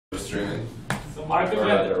streaming. So Marcus Or went,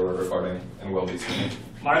 rather, we're recording and will be streaming.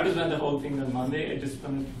 Marcus went the whole thing on Monday. I just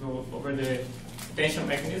wanted to go over the attention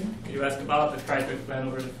mechanism you asked about. I tried to explain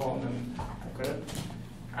over the phone and I couldn't.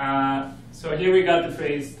 So here we got the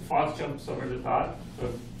phrase, the fox jumps over the dot, so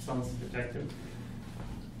it sounds detective.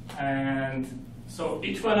 And so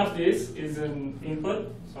each one of these is an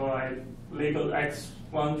input. So I label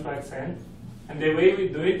x1 to xn. And the way we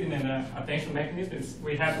do it in an attention mechanism is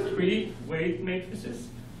we have 3 weight matrices.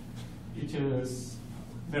 Each is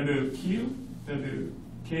WQ,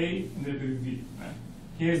 WK, and WV. Right?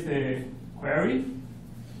 Here's the query.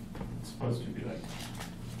 It's supposed to be like.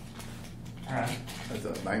 That's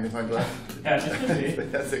a magnifying glass? Yeah, this is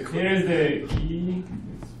it. That's it. Here's the key.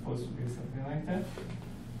 It's supposed to be something like that.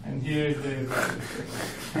 And here's the value.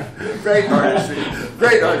 Great artistry.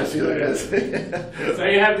 Great artistry, look at this. So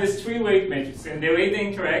you have this 3 weight matrix. And the way they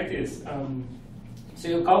interact is so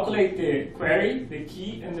you calculate the query, the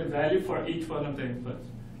key, and the value for each one of the inputs.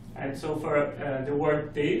 Right? So for the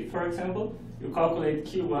word date, for example, you calculate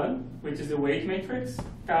Q1, which is the weight matrix,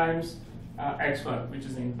 times X1, which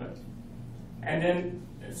is the input. And then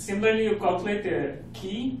similarly, you calculate the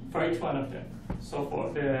key for each one of them. So for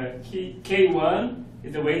the key, K1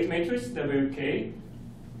 is the weight matrix, WK,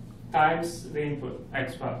 times the input,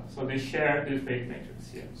 X1. So they share this weight matrix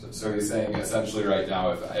here. So he's saying essentially right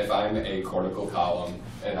now, if I'm a cortical column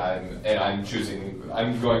and I'm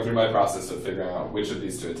going through my process of figuring out which of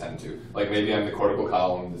these to attend to. Like maybe I'm the cortical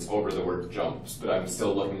column that's over the word jumps, but I'm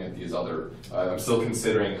still looking at these other. I'm still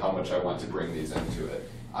considering how much I want to bring these into it.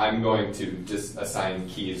 I'm going to just assign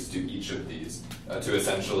keys to each of these to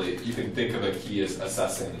essentially, you can think of a key as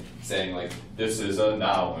assessing, saying like, this is a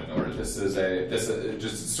noun, or this is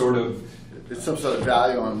just sort of. It's some sort of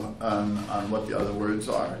value on what the other words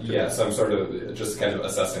are. Yeah, some sort of just kind of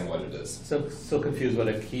assessing what it is. So confused what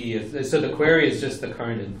a key is. So the query is just the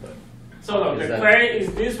current input. So look, the query is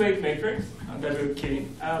this weight matrix, WK,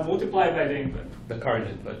 multiplied by the input. The current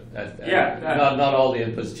input. Not all the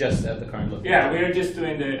inputs, just at the current location. Yeah, we're just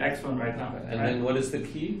doing the X1 right now. And then what is the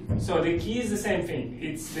key? So the key is the same thing.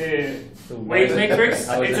 It's the weight matrix.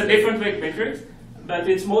 It's a different weight matrix, but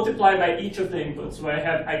it's multiplied by each of the inputs. So I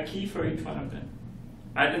have a key for each one of them.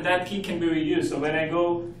 Right? And that key can be reused. So when I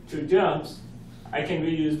go to jumps, I can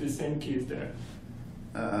reuse the same keys there.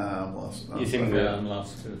 You think I'm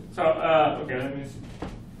lost too. So okay, let me see.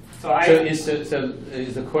 So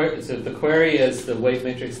the query is the weight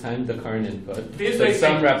matrix times the current input. So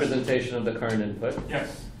some representation of the current input.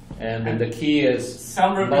 Yes. And then the key is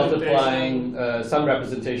multiplying some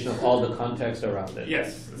representation of all the context around it.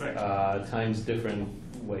 Yes, exactly. Times different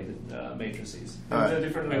weighted matrices. It's a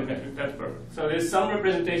different weight matrix. That's perfect. So there's some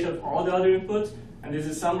representation of all the other inputs, and this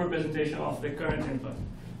is some representation of the current input.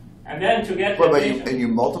 And then to get and you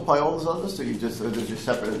multiply all those others, or there's just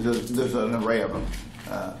separate? There's an array of them.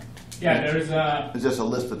 There's a. It's just a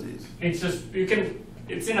list of these. It's just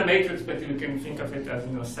it's in a matrix, but you can think of it as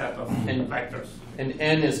a set of vectors. And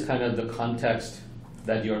n is kind of the context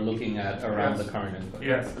that you're looking at around the current input.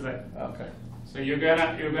 Yes, exactly. Okay. So you're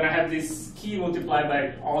gonna have this key multiplied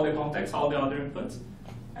by all the context, all the other inputs.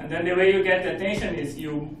 And then the way you get the attention is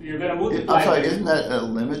you're going to multiply. I'm sorry, isn't that a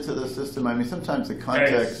limit to the system? I mean, sometimes the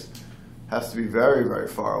context has to be very, very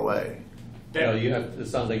far away. No, it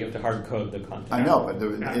sounds like you have to hard code the context. I know, but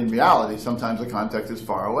in reality, sometimes the context is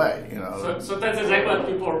far away. You know. So that's exactly what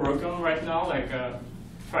people are working on right now, like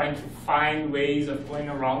trying to find ways of going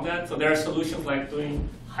around that. So there are solutions like doing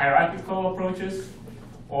hierarchical approaches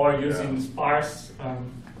or using sparse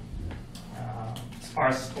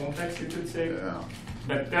context, you could say. Yeah.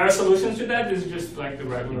 But there are solutions to that. This is just like the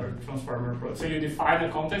regular transformer approach. So you define a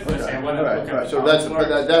context. Let's say I want to look at so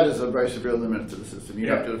that is a very severe limit to the system. You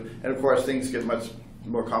have to, and of course things get much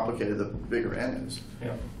more complicated the bigger n is.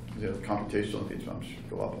 Yeah. The computational needs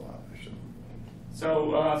go up a lot.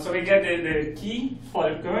 So we get the key for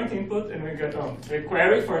the current input, and we get the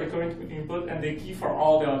query for the current input, and the key for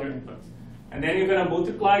all the other inputs. And then you're going to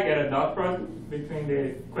multiply, get a dot product between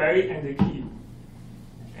the query and the key.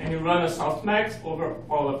 And you run a softmax over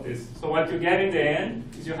all of this. So what you get in the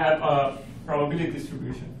end is you have a probability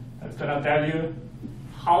distribution. That's going to tell you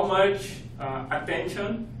how much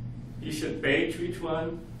attention you should pay to each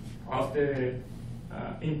one of the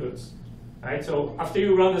inputs. Right? So after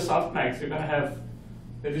you run the softmax, you're going to have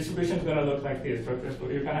the distribution is going to look like this. For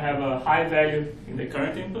example, you're going to have a high value in the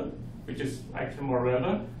current input, which is actually more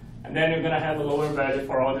relevant, and then you're going to have a lower value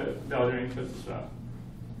for all the other inputs as well.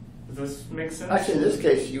 Does this make sense? Actually, in this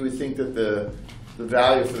case, you would think that the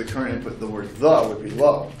value for the current input, the word "the," would be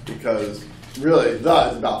low, because really the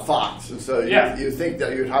is about fox, and so Yeah. you think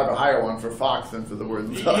that you'd have a higher one for fox than for the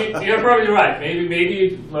word the. You're probably right. Maybe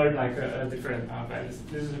you learn like a different values.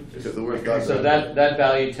 This is just Because the word like- does. So that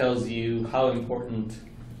value tells you how important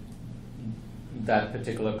that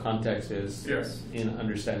particular context is Yes. in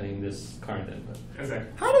understanding this current input. Exactly.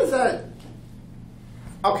 How does that?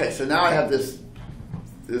 Okay, so now I have this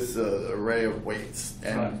array of weights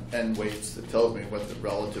and weights that tells me what the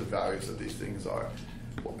relative values of these things are.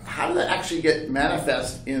 How does that actually get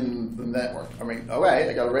manifest in the network? I mean, all right,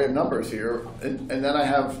 I got an array of numbers here, and then I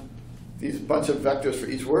have these bunch of vectors for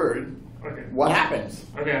each word. Okay. What happens?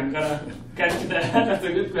 Okay, I'm gonna catch that. That's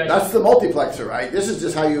a good question. That's the multiplexer, right? This is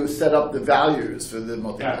just how you set up the values for the Yeah,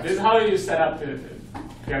 multiplexer. this is how you set up the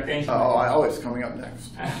attention. Oh, it's coming up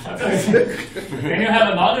next. Then you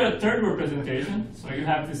have another third representation. So you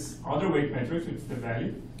have this other weight matrix, which is the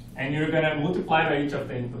value, and you're gonna multiply by each of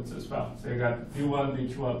the inputs as well. So you got V1,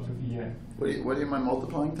 V2 up to Vn. What am I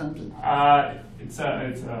multiplying times? It's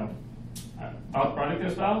a dot product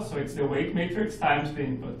as well. So it's the weight matrix times the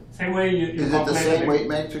input. Same way you Is it the calculate same weight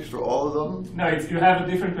matrix for all of them? No, you have a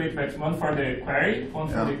different weight matrix. One for the query, one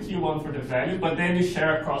for the key, one for the value. But then you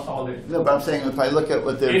share across all the. No, but I'm saying if I look at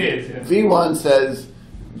what the It is, yeah. V1 says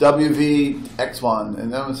WVX1,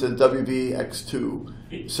 and then it says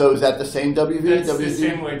WVX2. So is that the same WV? That's WV? the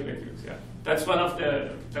same weight matrix. Yeah, that's one of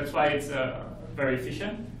the. That's why it's very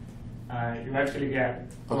efficient. You actually get.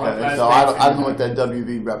 A lot Okay, less so I weight don't know in what that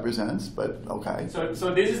WV represents, but okay.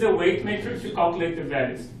 So this is the weight matrix. You calculate the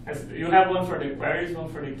values. You have one for the queries, one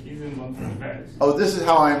for the keys, and one for the values. Oh, this is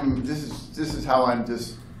how I'm. This is how I'm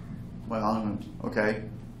just. Well, okay.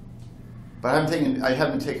 But I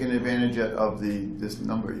haven't taken advantage yet of this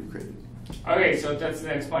number you created. Okay, so that's the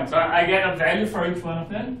next point. So I get a value for each one of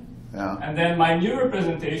them. Yeah. And then my new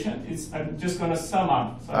representation is I'm just going to sum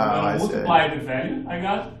up. So I'm I going to see. multiply the value I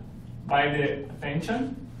got by the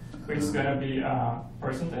attention, which is going to be a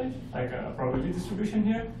percentage, like a probability distribution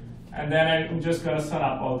here. And then I'm just going to sum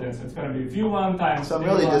up all this. It's going to be V1 times. So I'm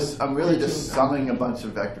V1, really V2 just summing a bunch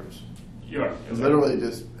of vectors. You're Literally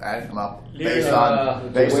just adding them up based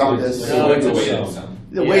Literally. on this. No, It's a it's weighted sum. sum.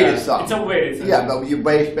 The weighted Yeah, sum. it's a weighted sum. Yeah, but you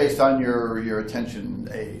based on your attention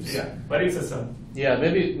age. Yeah, but it's a sum. Yeah,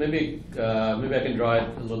 maybe I can draw it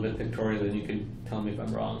a little bit pictorially, and you can tell me if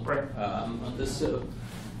I'm wrong. Right. On this, if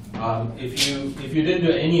you didn't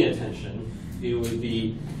do any attention, it would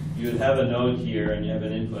be you would have a node here, and you have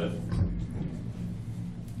an input,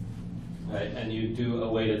 right? And you do a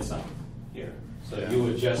weighted sum here. So you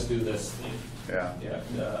would just do this thing. Yeah.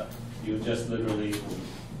 Yeah. You would just literally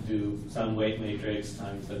do some weight matrix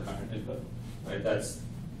times the current input, right? That's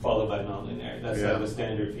followed by nonlinear. That's Yeah. like the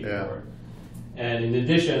standard feed Yeah. forward. And in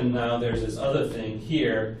addition, now there's this other thing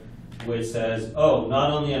here, which says, oh,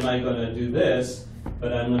 not only am I going to do this,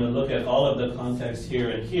 but I'm going to look at all of the context here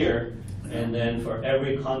and here, and then for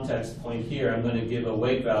every context point here, I'm going to give a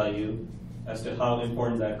weight value as to how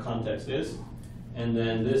important that context is, and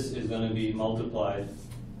then this is going to be multiplied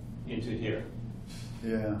into here.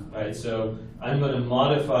 Yeah. Right, so I'm going to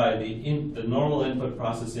modify the normal input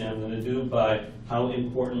processing I'm going to do by how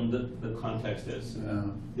important the context is. Yeah.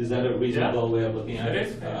 Is that a reasonable way of looking at It it?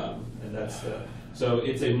 is, yeah. And that's so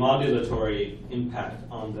it's a modulatory impact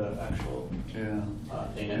on the actual Yeah.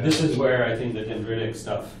 thing. And this is where I think the dendritic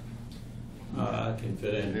stuff can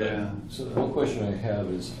fit in. but- Yeah. So the one question I have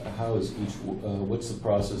is, how is what's the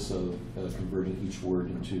process of converting each word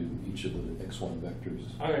into each of the X1 vectors?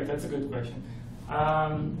 Okay, that's a good question.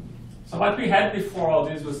 So what we had before all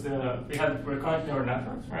this was we had recurrent neural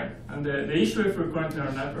networks, right? And the issue with recurrent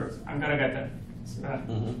neural networks, I'm gonna get that.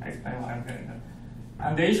 Explain why I'm getting that.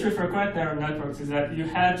 And the issue with recurrent neural networks is that you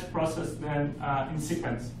had to process them in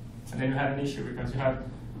sequence, and then you had an issue because you have,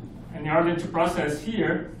 in order to process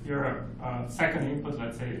here your second input,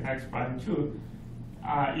 let's say x prime 2,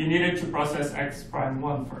 you needed to process x prime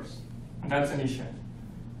 1 first, and that's an issue.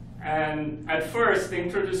 And at first, they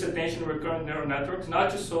introduced attention recurrent neural networks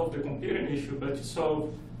not to solve the computing issue, but to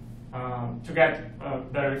solve to get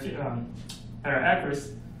better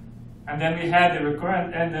accuracy. And then we had the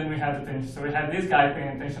recurrent, and then we had attention. So we had this guy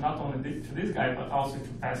paying attention not only to this guy, but also to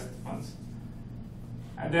past ones.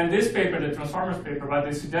 And then this paper, the Transformers paper, but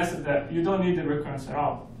they suggested that you don't need the recurrence at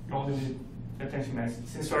all. You only need the attention message,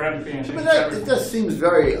 since you're already paying attention. But it just seems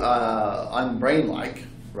very unbrain-like,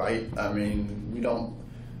 right? I mean,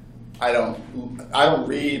 I don't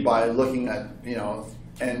read by looking at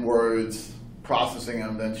n words, processing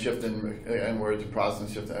them, then shifting n words to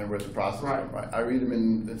process, shift n words to process them. Right. I read them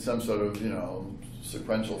in some sort of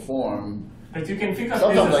sequential form. But you can think of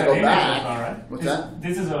Sometimes this as I go an image back. as well, right? What's that?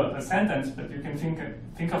 This is a sentence, but you can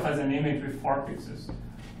think of as an image with 4 pixels.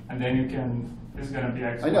 and then you can. It's going to be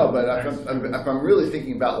X1. I know, but if I'm really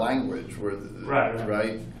thinking about language, where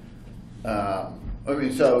right. I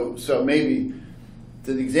mean, so maybe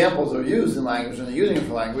the examples are used in language and they're using it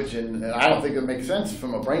for language, and I don't think it makes sense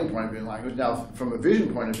from a brain point of view in language. Now, from a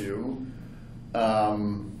vision point of view,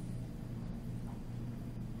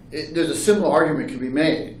 there's a similar argument could be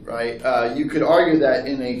made, right? You could argue that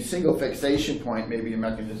in a single fixation point, maybe a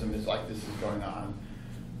mechanism is like this is going on.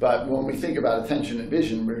 But when we think about attention and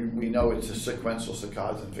vision, we know it's a sequential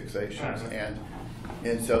saccades and fixations.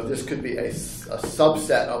 And so this could be a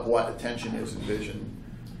subset of what attention is in vision.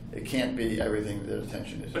 It can't be everything that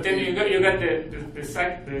attention is. But then you got the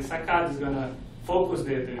saccade is going to focus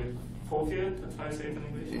the fovea, that's how I say it in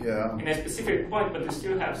English, in a specific point, but they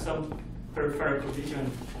still have some peripheral vision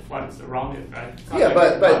of what's around it, right? Yeah,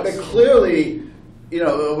 but clearly, you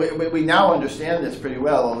know, we now understand this pretty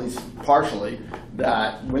well, at least partially,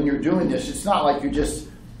 that when you're doing this, it's not like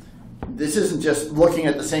this isn't just looking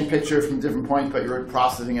at the same picture from different points, but you're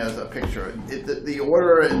processing it as a picture. The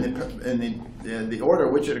order and the order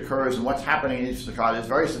in which it occurs and what's happening in each saccade is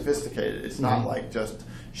very sophisticated. It's not like just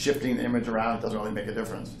shifting the image around. It doesn't really make a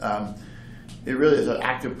difference. It really is an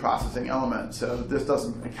active processing element, so this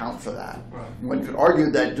doesn't account for that. Right. One could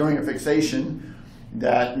argue that during a fixation,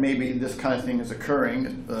 that maybe this kind of thing is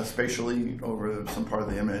occurring spatially over some part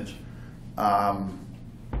of the image,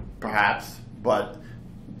 perhaps, but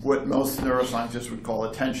what most neuroscientists would call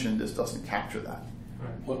attention, this doesn't capture that.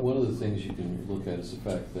 Right. One of the things you can look at is the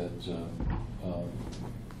fact that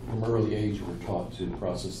from early age we're taught to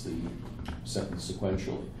process the sentence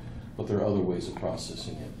sequentially, but there are other ways of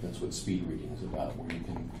processing it. That's what speed reading is about, where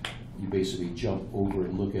you basically jump over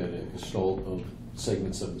and look at a gestalt of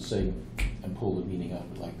segments of the segment and pull the meaning out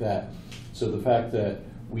of it like that. So the fact that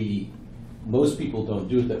most people don't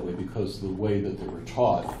do it that way because the way that they were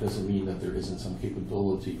taught doesn't mean that there isn't some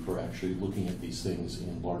capability for actually looking at these things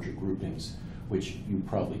in larger groupings, which you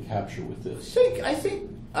probably capture with this.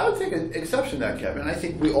 I would take an exception to that, Kevin. I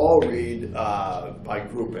think we all read by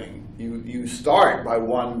grouping. You start by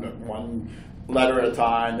one letter at a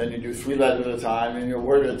time, then you do 3 letters at a time, and you a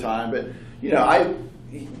word at a time. But you know,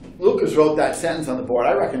 Lucas wrote that sentence on the board.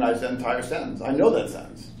 I recognize that entire sentence. I know that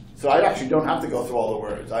sentence. So I actually don't have to go through all the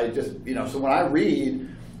words. I just, you know, so when I read,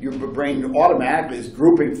 your brain automatically is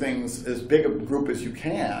grouping things as big a group as you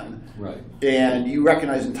can. Right. And you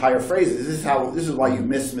recognize entire phrases. This is why you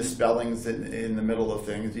miss misspellings in the middle of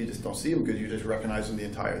things. You just don't see them because you just recognize them the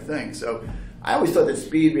entire thing. So I always thought that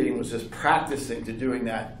speed reading was just practicing to doing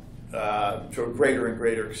that to a greater and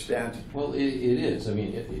greater extent. Well, it is. I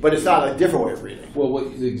mean, but it's not a different way of reading. Well,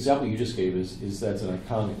 the example you just gave is that's an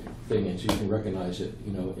iconic thing, and so you can recognize it,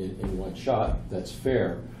 you know, in one shot. That's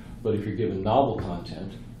fair. But if you're given novel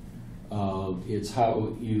content, it's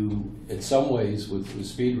how you, in some ways, with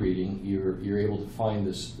speed reading, you're able to find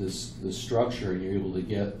this structure, and you're able to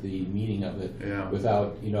get the meaning of it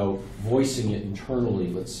without, you know, voicing it internally.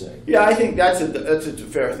 Let's say. Yeah, I think that's a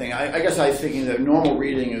fair thing. I guess I was thinking that normal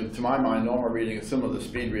reading, to my mind, normal reading is similar to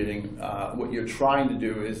speed reading. What you're trying to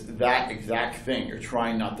do is that exact thing. You're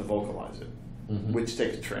trying not to vocalize it, which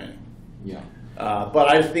takes training. Yeah. But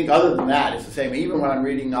I think other than that, it's the same. Even when I'm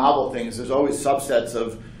reading novel things, there's always subsets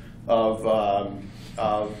of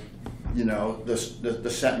you know,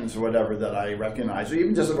 the sentence or whatever that I recognize, or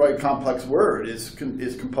even just a very complex word is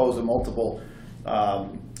composed of multiple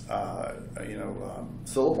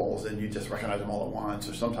syllables, and you just recognize them all at once,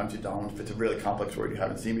 or sometimes you don't. If it's a really complex word you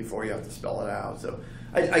haven't seen before, you have to spell it out. So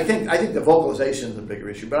I think the vocalization is a bigger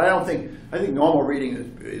issue, but I think normal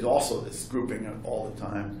reading is also this grouping all the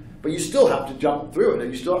time. But you still have to jump through it,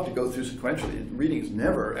 and you still have to go through sequentially. Reading is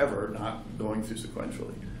never, ever not going through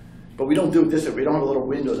sequentially. But we don't do this. We don't have a little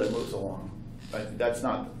window that moves along. Right? That's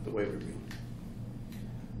not the way we read.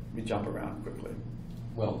 We jump around quickly.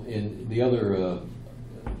 Well, and the other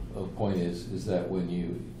point is that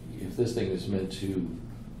if this thing is meant to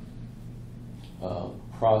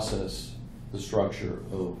process the structure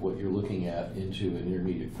of what you're looking at into an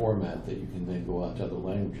intermediate format, that you can then go out to other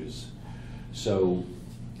languages. So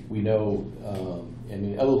we know,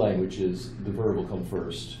 in other languages, the verb will come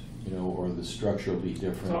first, you know, or the structure will be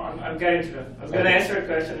different. So I'm getting to that. I was going to answer a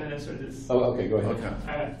question and answer this. Oh, okay, go ahead. Okay.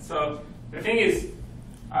 All right. So the thing is,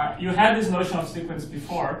 you had this notion of sequence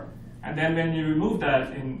before, and then when you remove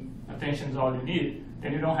that in attention is all you need,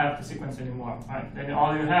 then you don't have the sequence anymore, right? Then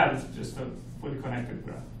all you have is just a fully connected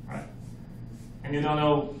graph, right? And you don't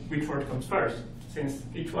know which word comes first, since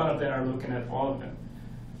each one of them are looking at all of them.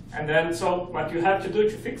 And then, so what you have to do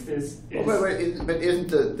to fix this is... But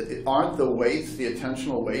aren't the weights, the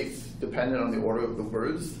attentional weights, dependent on the order of the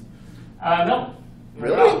words? No.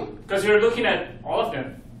 Really? Because you're looking at all of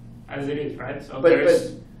them. as it is, right? So But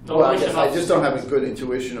there's no well, I notion guess I of just don't have a good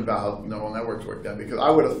intuition about how neural networks work then, because I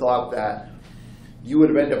would have thought that you would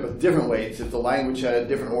have ended up with different weights if the language had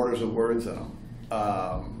different orders of words in them.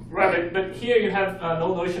 Right, but here you have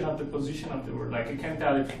no notion of the position of the word. Like you can't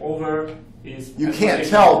tell if over is. You can't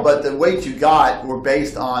tell, but the weights you got were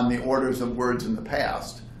based on the orders of words in the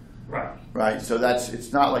past. Right. Right, so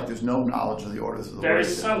it's not like there's no knowledge of the orders of the There words.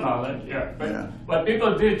 is some knowledge, yeah. But Yeah. what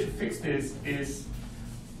people did to fix this is,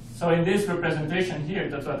 so in this representation here,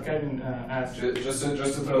 that's what Kevin asked. Just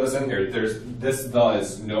to throw this in here, this the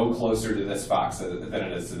is no closer to this fox than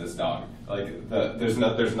it is to this dog. Like there's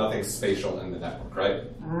nothing spatial in the network, right?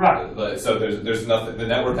 Right. So there's nothing. The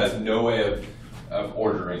network has no way of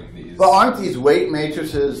ordering these. Well, aren't these weight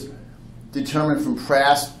matrices determined from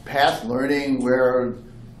past learning where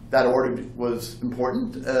that order was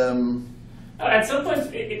important? At some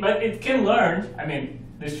point, but it can learn. I mean,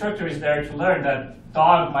 the structure is there to learn that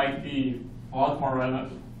dog might be a lot more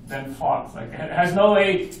relevant than fox. Like, it has no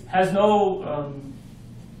way, has no.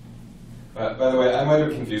 By the way, I might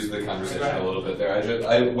have confused the conversation a little bit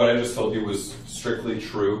there. What I just told you was strictly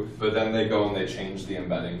true, but then they go and they change the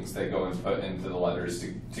embeddings. They go and put into the letters to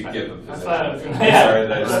give a position. Sorry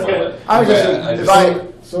that I just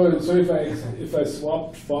spoiled it. So if I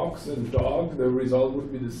swapped fox and dog, the result would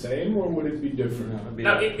be the same, or would it be different?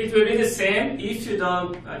 No, it will be the same if you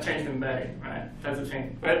don't change the embedding, right? That's the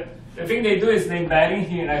thing. But the thing they do is the embedding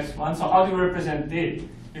here in X1. So how do you represent this?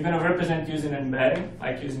 You're going to represent using embedding,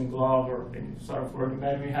 like using glove or any sort of word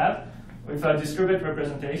embedding we have, with a distributed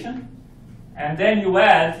representation. And then you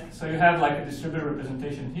add, so you have like a distributed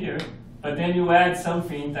representation here, but then you add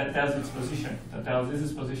something that tells its position, that tells this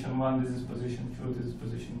is position 1, this is position 2, this is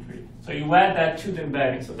position 3. So you add that to the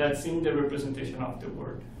embedding, so that's in the representation of the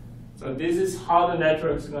word. So this is how the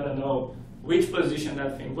network is going to know which position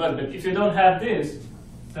that thing was. But if you don't have this,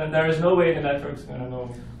 then there is no way the network is going to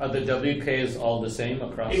know. Are the WK is all the same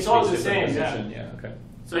across? It's all the these different same, positions? Yeah. Okay.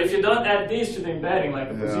 So if you don't add this to the embedding, like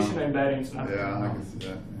a Yeah. position embedding, it's not. Yeah, I can see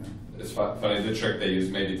that. It's funny, the trick they use,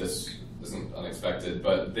 maybe this isn't unexpected,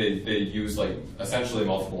 but they use like essentially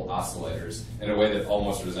multiple oscillators in a way that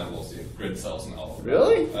almost resembles grid cells and all of that.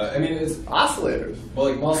 Really? I mean, it's Oscillators. well,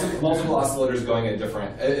 like multiple oscillators going at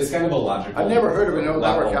different. It's kind of a logical. I've never heard of a neural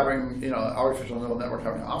level. network having, artificial neural network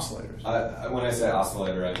having oscillators. When I say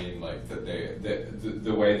oscillator, I mean like that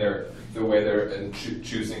the way they're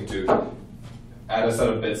choosing to add a set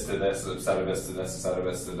of bits to this, a set of bits to this, a set of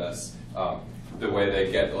bits to this. The way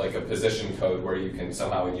they get like a position code where you can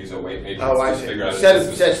somehow use a weight matrix I to see. figure out. Instead of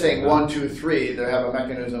distance saying between 1, 2, 3, they have a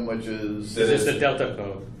mechanism which is. That Is this the delta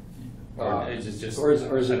code? Or is it just or is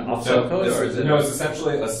it an an offset code? Or is it No, it's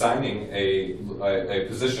essentially assigning a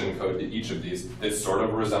position code to each of these that sort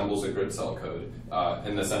of resembles a grid cell code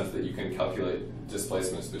in the sense that you can calculate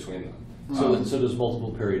displacements between them. So there's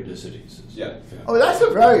multiple periodicities. Yeah. Oh, that's a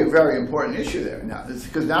very, very important issue there now.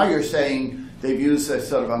 Because now you're saying they've used a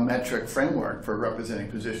sort of a metric framework for representing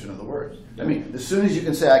position of the words. I mean, as soon as you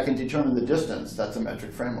can say I can determine the distance, that's a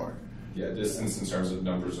metric framework. Yeah, distance in terms of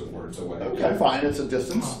numbers of words away. Okay, fine, it's a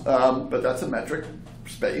distance, but that's a metric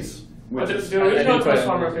space. But Which is, the original I think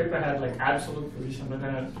transformer paper had like absolute position, but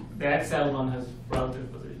then the XL one has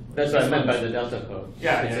relative position. That's what I meant by the delta code.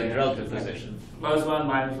 Yeah, It's yeah, a yeah. relative position. +1,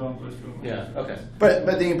 -1, +2. Yeah. Okay. but the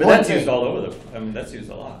But important that's thing. used all over the. I mean, that's used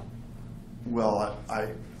a lot. Well, I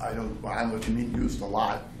don't know what you mean used a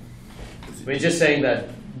lot. I mean, just saying that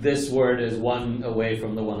this word is 1 away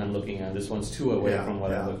from the one I'm looking at. This one's 2 away Yeah, from what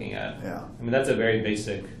I'm yeah, looking at. yeah. I mean, that's a very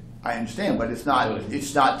basic. I understand, but it's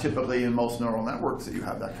not typically in most neural networks that you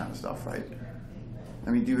have that kind of stuff, right? I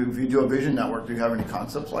mean, if you do a vision network, do you have any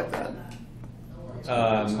concepts like that? It's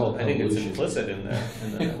called I think it's convolution. implicit in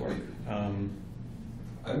the network.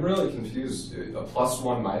 I'm really confused. A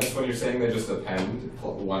 +1 -1, you're saying they just append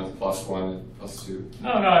 1 +1 +2?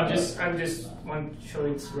 No, I'm just want to show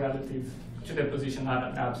it's relative to the position, not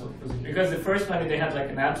an absolute position. Because the first one they had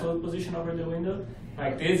like an absolute position over the window,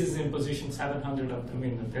 like this is in position 700 of the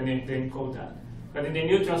window. Then they encode that. But in the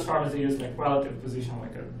new transformers they use like relative position,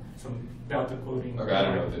 like some delta coding. Okay, I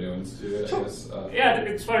don't know what the new ones do. I guess. Yeah,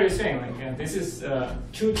 it's what you're saying. Like this is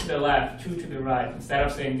 2 to the left, 2 to the right. Instead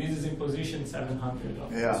of saying this is in position 700 of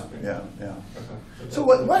the Yeah, screen. yeah. Okay. So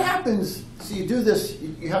what happens, so you do this,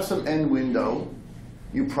 you have some end window,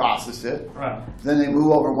 you process it, Right. then they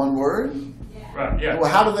move over one word? Right. Yeah. Well,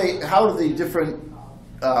 how do the different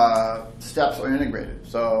steps are integrated?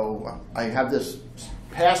 So I have this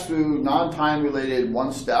pass-through, non-time related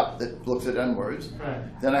one step that looks at n words.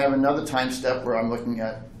 Right. Then I have another time step where I'm looking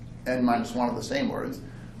at n-1 of the same words.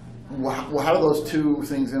 Well, how do those two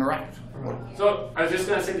things interact? So I was just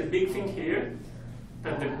gonna say the big thing here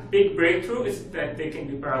But the big breakthrough is that they can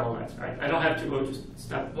be parallelized, right? I don't have to go to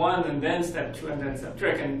step 1 and then step 2 and then step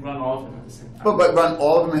 3. I can run all of them at the same time. But run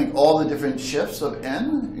all of them, like all the different shifts of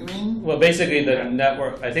n, you mean? Well, basically the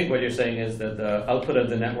network, I think what you're saying is that the output of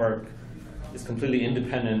the network is completely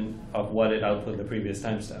independent of what it output the previous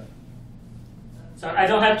time step. So I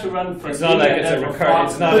don't have to run for It's not like it's a recurrent.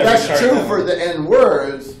 It's not But a that's recurrent true for the n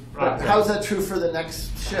words. Right. But how's that true for the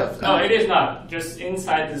next shift? No, it is not. Just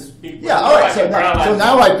inside this big. Yeah, all right. I can parallelize So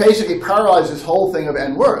now I basically paralyze this whole thing of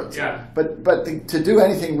n words. Yeah. But to do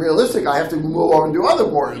anything realistic, I have to move over and do other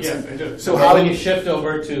words. Yes, I do. So how when do you shift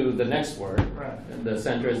over to the next word, Right. and the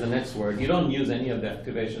center is the next word, you don't use any of the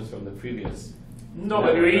activations from the previous. No,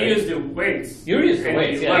 but we use the weights. You use the And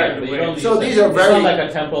weights, you yeah, learn but the you don't weights. So use these them. are It's very- not like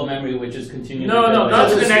a temporal memory which is continuing. No, to no, build. not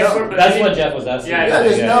to There's the next no- word. But That's then what Jeff was asking. Yeah, Yeah,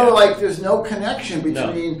 there's Yeah, no yeah. there's no connection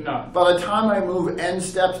between. No. By the time I move n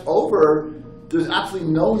steps over, there's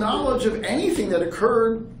absolutely no knowledge of anything that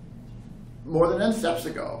occurred more than n steps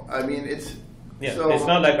ago. I mean, it's Yeah, so. it's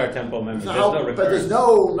not like our temporal memory. so There's how- no but there's recurrence.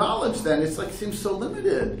 no knowledge. Then it's like seems so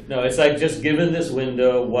limited. No, it's like just given this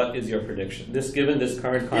window, what is your prediction? This given this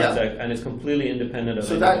current Yeah. concept, and it's completely independent of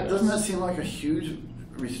So anything that doesn't that else. seem like a huge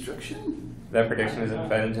restriction? That prediction isn't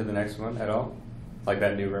fed into the next one at all? Like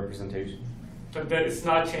that new representation? But that it's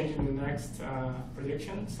not changing the next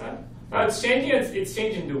prediction step. No, it's changing. It's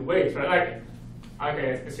changing the weight, right? Like,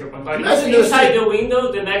 okay, it's your point. But Imagine those inside two- the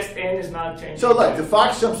window, the next n is not changing. So like the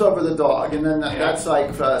fox jumps over the dog, and then Yeah. that's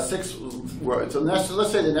like 6 words. So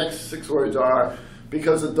let's say the next 6 words are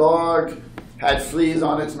because the dog had fleas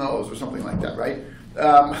on its nose or something like that, right?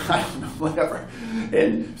 I don't know, whatever.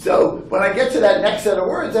 And so when I get to that next set of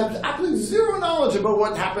words, I have absolutely zero knowledge about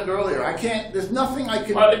what happened earlier. I can't. There's nothing I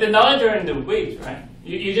can. Well, the knowledge are in the weight, right?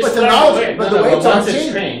 You just But the learn knowledge- the weight. but No, the no, weights but aren't once it's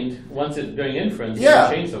changing. trained, once it's during inference, Yeah.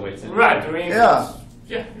 you change the weights. in Right, the weight. Yeah.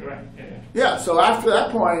 Yeah, you're right. Yeah, yeah. Yeah. So after that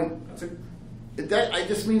point, That's a, that I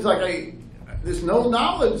just means like there's no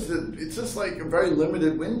knowledge. That it's just like a very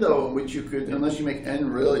limited window in which you could, unless you make n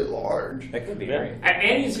really large. That could be Yeah. great.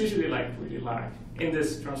 n is usually like really large in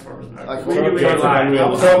this transformer. Like really, throw- really throw- large.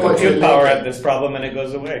 throw- Throw How much compute you power make at this problem and it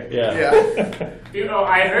goes away. Yeah. You know,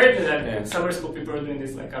 I heard that Yeah. in summer school people are doing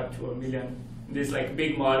this like up to 1 million. These like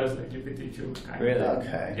big models like GPT-2 kind Really? of.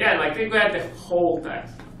 Okay. Yeah, like they grab the whole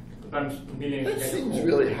text. Times a million. That seems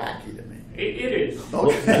really hacky to me. It is.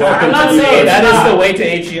 Okay. I'm not Hey, saying that it's is not. the way to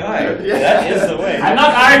HEI. Yeah. That is the way. I'm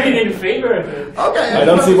not arguing in favor of it. Okay. I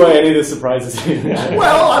don't see why any of this surprises me.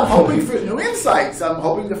 Well, I'm hoping for new insights. I'm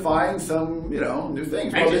hoping to find some, new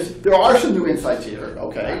things. Well, there are some new insights here.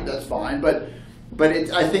 Okay, that's fine. But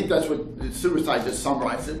I think that's what Suicide just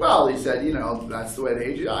summarized it well. He said, that's the way to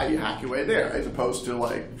AGI. You hack your way there, as opposed to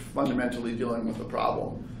like fundamentally dealing with the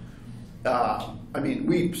problem.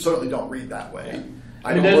 We certainly don't read that way.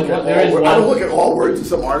 I don't look at all words in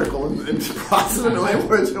some article and process a million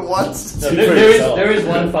words at once. No, Speak there, for there is yourself. there is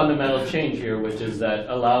one fundamental change here, which is that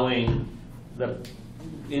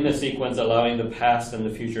in a sequence, allowing the past and the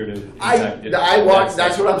future to impact it.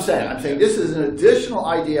 That's what I'm saying. I'm saying this is an additional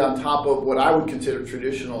idea on top of what I would consider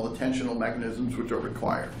traditional attentional mechanisms which are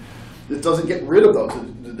required. This doesn't get rid of those,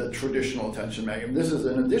 the traditional attention mechanism. This is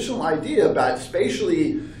an additional idea about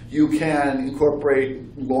spatially you can incorporate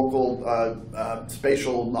local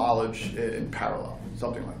spatial knowledge in parallel,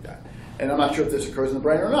 something like that. And I'm not sure if this occurs in the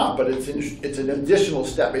brain or not, but it's an additional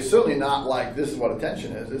step. It's certainly not like this is what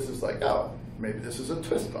attention is. This is like, oh, maybe this is a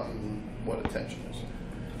twist on what attention is.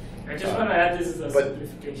 I just want to add this is a but-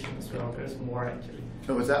 simplification as well. There's more actually.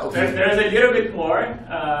 So is that okay? There's a little bit more.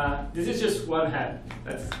 This is just one head.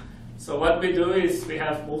 So what we do is we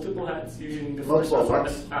have multiple heads. Usually in the first Multiple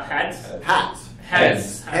performance, heads. Hats.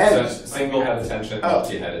 Heads. Heads. Single head attention, Oh.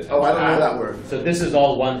 multi-head attention. Oh, I don't know that word. So this is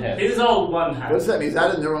all one head. This is all one head. What does that mean? Is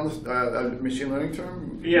that a machine learning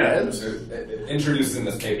term? Yeah. Heads? Introduced in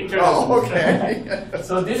this paper. Oh, okay.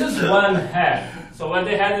 So this is one head. So what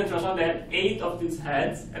they had in Transform, they had 8 of these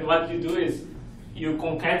heads, and what you do is you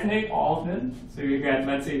concatenate all of them. So you get,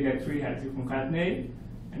 let's say you get 3 heads, you concatenate,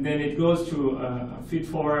 and then it goes to a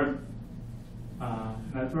feed-forward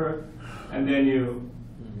network, and then you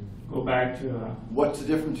go back to. What's the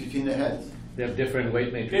difference between the heads? They have different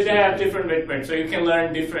weight matrices. They have different weight points, so you can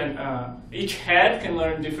learn different. Each head can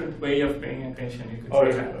learn different way of paying attention. You could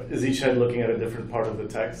Or say that. is each head looking at a different part of the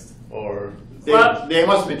text, or They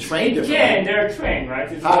must have been trained They differently. can. They're trained,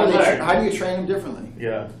 right? It's How do learned. you train them differently?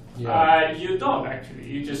 yeah? You don't actually.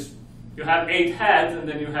 You have 8 heads, and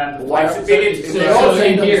then you have the Why? flexibility. If to they learn. all so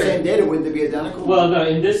trained on in the here- same data, wouldn't they be identical? Well, no.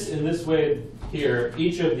 In this way here,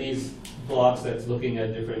 each of these blocks that's looking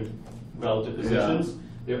at different relative positions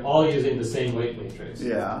they're all using the same weight matrix.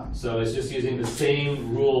 Yeah. So it's just using the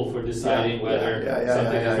same rule for deciding Yeah, whether yeah,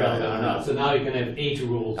 something is relevant yeah. or not. So now you can have 8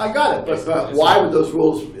 rules. I got it, but why would those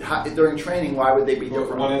rules, during training, why would they be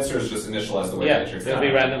different? One answer is just initialize the weight Yeah, matrix. they'll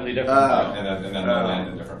be randomly different. and then they'll land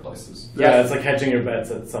in different places. Yeah, it's like hedging your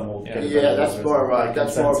bets at some old. Yeah, that's more right.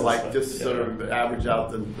 That's more of like consensus, just but- sort of average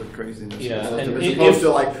out the craziness. Yeah, As and opposed to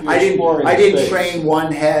like, you're I exploring didn't space. train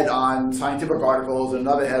one head on scientific articles and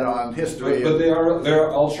another head on history. But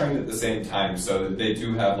they're all trained at the same time, so they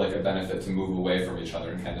do have like a benefit to move away from each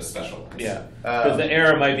other and kind of specialize. Yeah, because the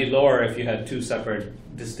error might be lower if you had 2 separate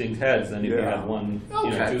distinct heads than if you had one,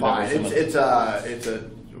 Okay, 2 fine. that were similar. It's a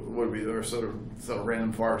what would be the sort of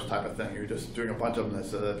random forest type of thing. You're just doing a bunch of them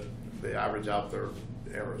so that they average out their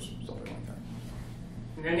errors, something like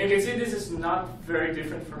that. And you can see this is not very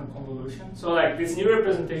different from convolution. So like this new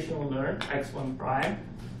representation we learned, x1 prime,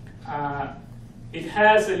 it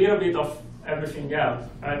has a little bit of everything else,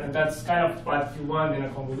 right? And that's kind of what you want in a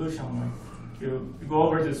convolution. Like you go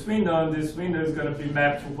over this window, and this window is going to be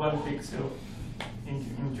mapped to 1 pixel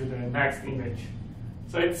into the next image.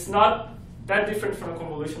 So it's not that different from a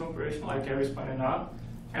convolution operation, like Gary's pointed out.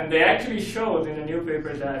 And they actually showed in a new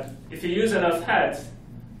paper that if you use enough heads,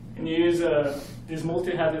 and you use this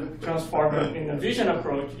multi-headed transformer in a vision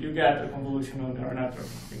approach, you get a convolutional neural network.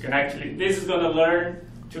 You can actually, this is going to learn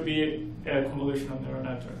to be a convolutional neural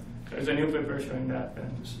network. There's a new paper showing that.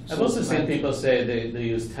 I've also seen people say they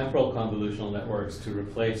use temporal convolutional networks to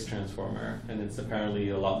replace transformer, and it's apparently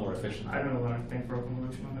a lot more efficient. I don't know what I think for a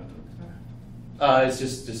convolutional network. It's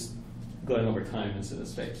just going over time instead of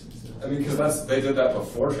space. I mean, because they did that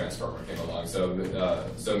before transformer came along, so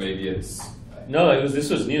maybe it's. No, this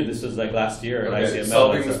was new. This was like last year at Okay, ICML.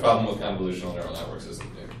 solving this problem with convolutional neural networks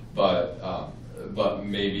isn't new, but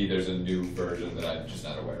maybe there's a new version that I'm just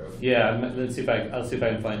not aware of. Yeah, let's see if I'll see if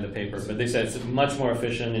I can find the paper. But they said it's much more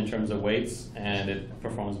efficient in terms of weights, and it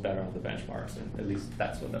performs better on the benchmarks. And at least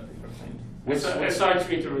that's what that paper claimed. I saw a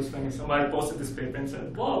tweet recently. Somebody posted this paper and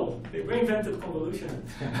said, "Whoa, they reinvented convolution."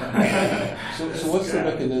 So what's the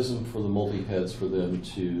mechanism for the multi-heads for them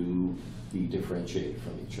to be differentiated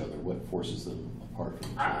from each other? What forces them apart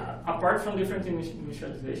from each other? Apart from different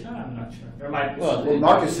initialization, I'm not sure. There might be. Well,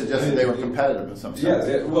 Marcus suggested they were competitive in some sense. Yeah,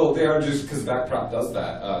 they are just because backprop does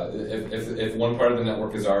that. If one part of the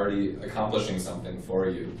network is already accomplishing something for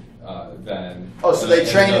you, then So they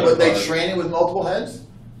train it another with part- with multiple heads?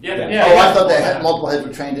 Yeah. I thought they had multiple heads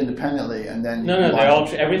were trained independently, and then No, they're all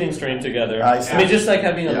everything's trained together. I see. I mean, just like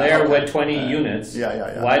having a Yeah, layer okay. with 20 units.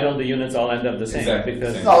 Yeah. Why don't the units all end up the same? Exactly.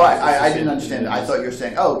 Because Same. No, I didn't understand it. I thought you were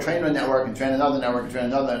saying, train a network and train another network and train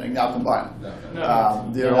another, and now combine them. No.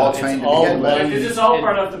 They're No, all it's trained to all begin But with. this is all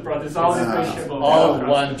part of the process. It's all Yeah. appreciable. all of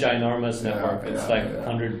one ginormous Yeah, network. It's yeah, like yeah.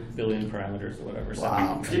 100 billion parameters or whatever.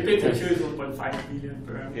 Wow. GPT-2 is 1.5 billion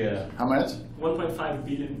parameters. Yeah. How much? 1.5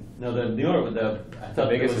 billion. No, I thought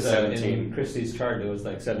biggest it was is 17. in Christie's chart. It was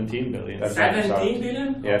like 17 billion. That's 17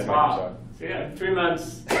 billion? Yeah, it's Wow. So yeah, 3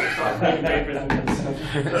 months. Writing papers and this.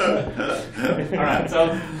 All right,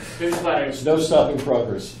 so this is what I. There's no stopping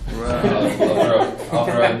progress. I'll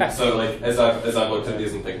throw in. So like as I've looked at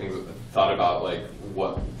these and thought about like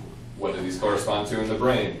what do these correspond to in the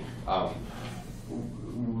brain.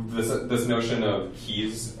 This notion of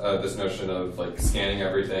keys, this notion of like scanning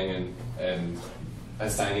everything and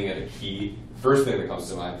assigning it a key. First thing that comes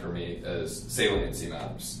to mind for me is saliency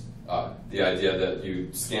maps. The idea that you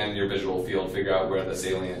scan your visual field, figure out where the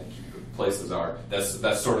salient places are.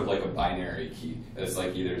 That's sort of like a binary key. It's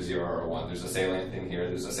like either 0 or 1. There's a salient thing here.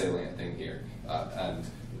 There's a salient thing here, and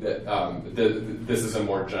this is a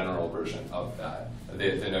more general version of that.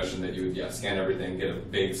 The notion that you would scan everything, get a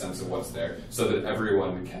vague sense of what's there, so that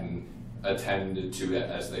everyone can attend to it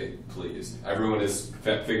as they please. Everyone is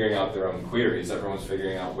figuring out their own queries. Everyone's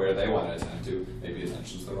figuring out where they want to attend to. Maybe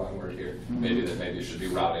attention's the wrong word here. Maybe it should be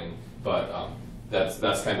routing. But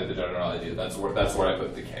that's kind of the general idea. That's where I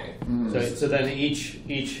put the K. So then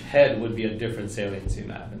each head would be a different saliency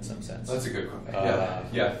map in some sense. That's a good one.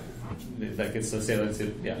 Yeah. Like it's a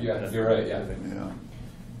saliency. Yeah. You're right. Yeah.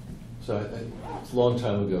 So a long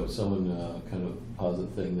time ago, someone kind of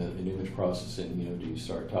posited the thing that in image processing, do you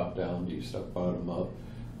start top down, do you start bottom up?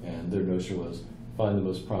 And their notion was find the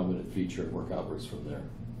most prominent feature and work outwards from there.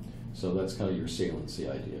 So that's kind of your saliency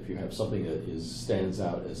idea. If you have something that stands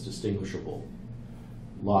out as distinguishable,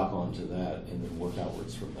 lock onto that and then work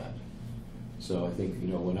outwards from that. So I think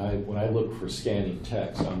when I look for scanning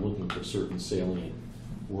text, I'm looking for certain salient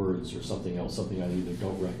words or something else, something I either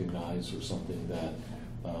don't recognize or something that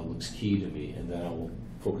looks key to me, and then I will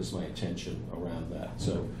focus my attention around that.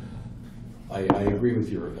 So I agree with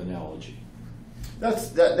your analogy.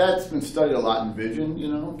 That's been studied a lot in vision,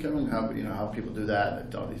 Kevin, how people do that,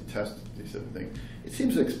 and all these tests, these different things. It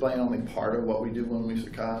seems to explain only part of what we do when we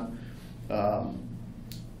saccade.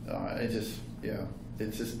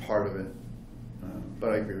 It's just part of it.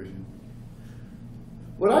 But I agree with you.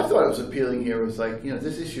 What I thought was appealing here was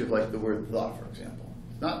this issue of the word the, for example.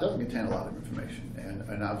 It doesn't contain a lot of information.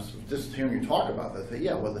 And I was just hearing you talk about that.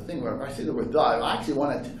 The thing where I see the word the, I actually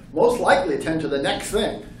want to most likely attend to the next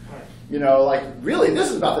thing. Really,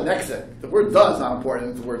 this is about the next thing. The word the is not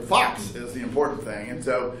important. The word fox is the important thing. And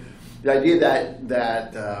so the idea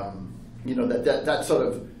that sort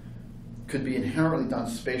of could be inherently done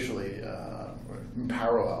spatially or in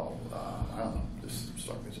parallel, I don't know, this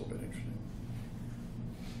struck me as a little bit interesting.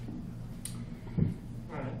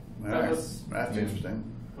 All right. That's interesting.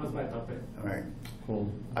 What's my topic? All right.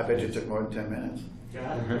 Cool. I bet you it took more than 10 minutes.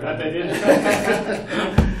 Yeah, but I did.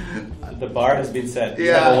 The bar has been set. You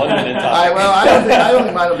Yeah. have a 1 minute topic. I don't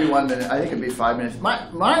think mine will be 1 minute. I think it'd be 5 minutes.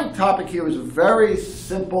 My topic here was a very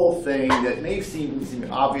simple thing that may seem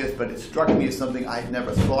obvious, but it struck me as something I'd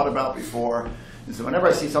never thought about before. And so whenever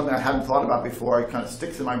I see something I haven't thought about before, it kind of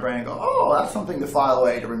sticks in my brain and go, oh, that's something to file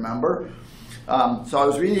away to remember. So I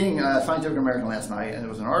was reading Scientific American last night, and there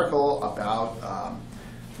was an article about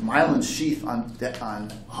myelin sheath on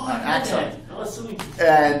axons.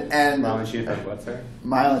 And Myelin sheath on what, sir?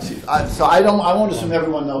 myelin sheath. So I won't assume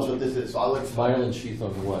everyone knows what this is. So I'll explain. Myelin sheath on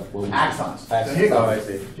what? Axons. So Axons. here you go. Oh, I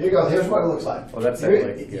see. Here you go. Here's what it looks like. Well, that's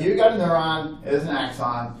You got a neuron. There's an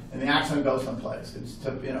axon, and the axon goes someplace. It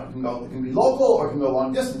can be local or it can go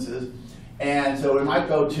long distances. And so it might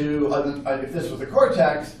go to if this was the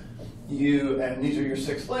cortex, and these are your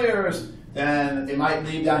 6 layers. Then it might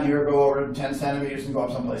leave down here, go over 10 centimeters and go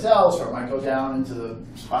up someplace else, or it might go down into the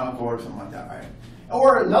spinal cord or something like that, right?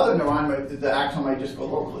 Or another neuron, the axon might just go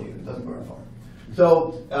locally, it doesn't go very far.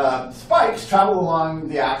 So spikes travel along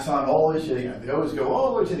the axon all the way to the end. They always go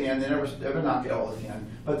all the way to the end, they never not get all the way to the end.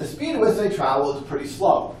 But the speed at which they travel is pretty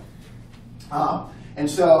slow. And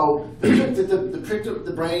so the trick that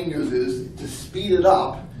the brain uses to speed it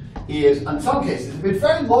up is, in some cases, if it's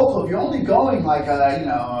very local, if you're only going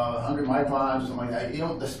 100 microns or something like that,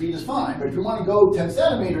 the speed is fine. But if you want to go 10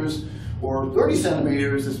 centimeters or 30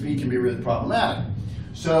 centimeters, the speed can be really problematic.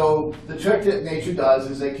 So the trick that nature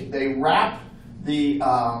does is they wrap the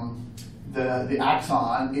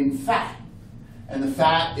axon in fat, and the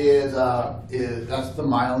fat is that's the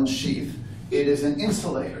myelin sheath. It is an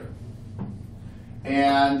insulator,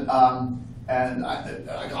 and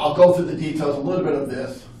I'll go through the details a little bit of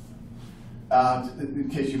this. In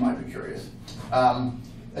case you might be curious.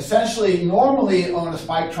 Essentially, normally when a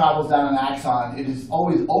spike travels down an axon, it is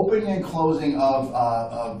always opening and closing of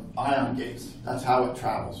ion gates. That's how it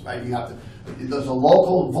travels, right? There's a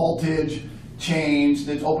local voltage change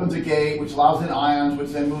that opens a gate, which allows in ions, which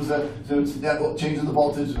then moves that changes the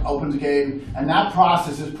voltage, opens a gate, and that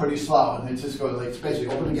process is pretty slow. And it just goes it's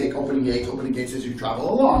basically opening gates as you travel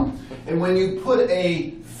along. And when you put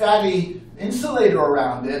a fatty insulator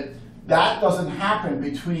around it, that doesn't happen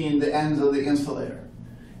between the ends of the insulator.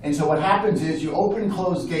 And so what happens is you open and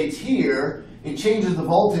close gates here, it changes the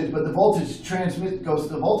voltage, but the voltage change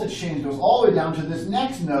goes all the way down to this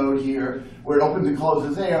next node here, where it opens and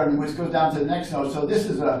closes there, and which goes down to the next node. So this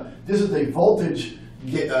is a voltage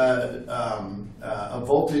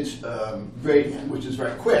gradient, which is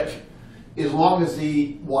very quick, as long as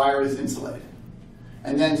the wire is insulated.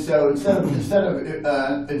 And then so instead of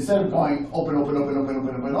going open,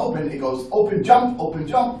 it goes open, jump, open,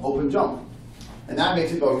 jump, open, jump. And that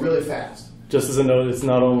makes it go really fast. Just as a note, it's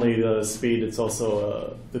not only the speed, it's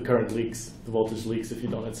also the current leaks, the voltage leaks if you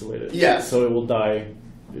don't insulate it. Yes. So it will die.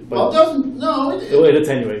 Well, it doesn't, no. It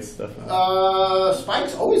attenuates, definitely.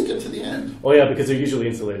 Spikes always get to the end. Oh yeah, because they're usually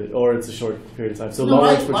insulated, or it's a short period of time. So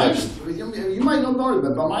long-range projection. You might not know it,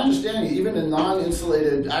 but my understanding, even in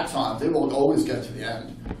non-insulated axons, they will always get to the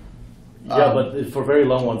end. Yeah, but for very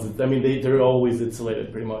long ones, they're always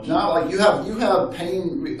insulated pretty much. No, you have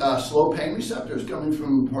pain, slow pain receptors coming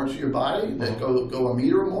from parts of your body that go a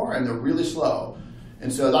meter or more, and they're really slow. And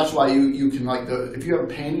so that's why you can if you have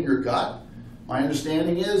pain in your gut, my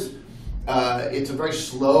understanding is it's a very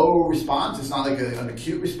slow response. It's not like an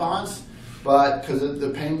acute response, but because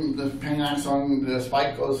the pain axon, the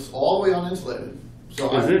spike goes all the way uninsulated.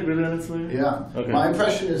 So is it really uninsulated? Yeah. Okay. My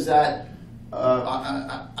impression is that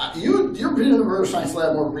you've been in the neuroscience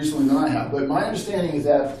lab more recently than I have, but my understanding is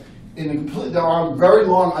that there are very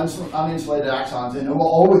long uninsulated axons, and it will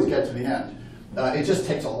always get to the end. It just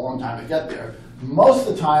takes a long time to get there. Most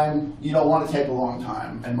of the time, you don't want to take a long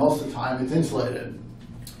time, and most of the time, it's insulated.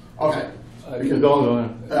 Okay. Go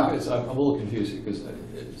on. I'm a little confused because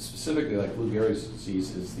specifically like Lou Gehrig's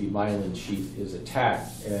disease, is the myelin sheath is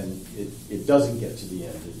attacked and it doesn't get to the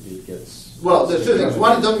end. It gets... Well, there's two things.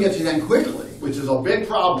 One, it doesn't get to the end quickly, which is a big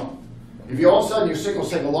problem. If you all of a sudden your signals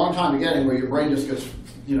take a long time to get in, where your brain just gets,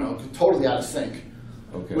 totally out of sync.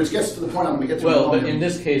 Okay. Which gets to the point I'm going to get to. Well, but in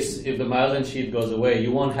this case, if the myelin sheath goes away,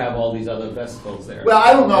 you won't have all these other vesicles there. Well,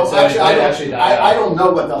 I don't know. So Actually, it might I don't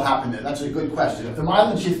know what will happen there. That's a good question. If the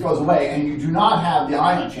myelin sheath goes away and you do not have the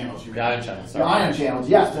ion channels, The ion channels. the ion channels,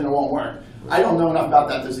 yes, then it won't work. I don't know enough about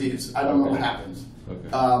that disease. I don't know what happens. Okay.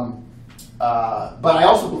 But I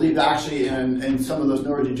also believe that actually in some of those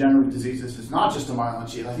neurodegenerative diseases, it's not just the myelin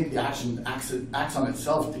sheath. I think the axon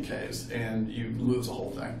itself decays and you lose the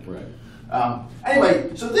whole thing. Right. Anyway,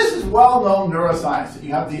 so this is well-known neuroscience.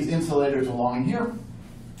 You have these insulators along here,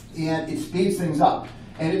 and it speeds things up.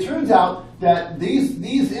 And it turns out that these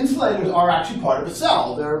insulators are actually part of a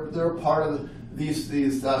cell. They're part of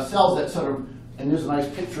these cells that sort of. And there's a nice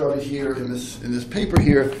picture of it here in this paper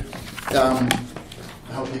here.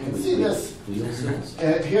 I hope you can see this.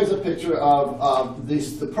 Here's a picture of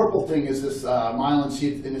this. The purple thing is this myelin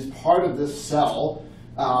sheath, and it's part of this cell.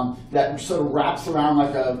 That sort of wraps around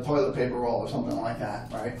like a toilet paper roll or something like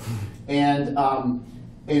that, right? And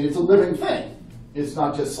it's a living thing. It's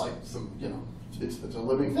not just like some, it's a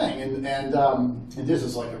living thing. And this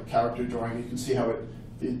is like a character drawing. You can see how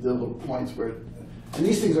the little points where, and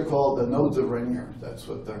these things are called the nodes of Ringier. That's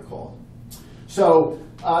what they're called. So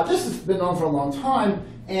this has been known for a long time,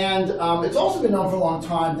 and it's also been known for a long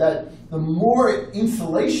time that the more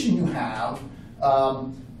insulation you have,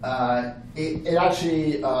 it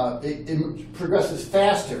actually it progresses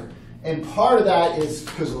faster, and part of that is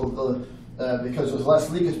because there's less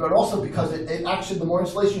leakage, but also because it actually, the more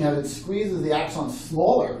insulation you have, it squeezes the axon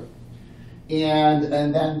smaller, and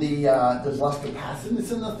then there's less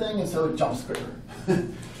capacitance in the thing, and so it jumps quicker.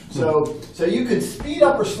 So you can speed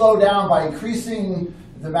up or slow down by increasing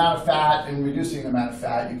the amount of fat and reducing the amount of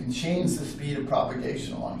fat. You can change the speed of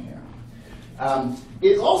propagation along here.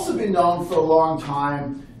 It's also been known for a long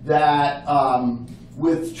time that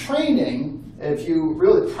with training, if you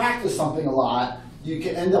really practice something a lot, you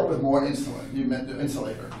can end up with more insulator,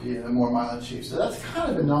 more myelin sheath. So that's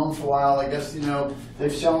kind of been known for a while. I guess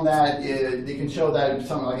they've shown that they can show that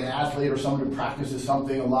someone like an athlete or someone who practices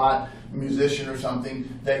something a lot, a musician or something,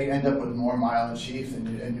 that you end up with more myelin sheath,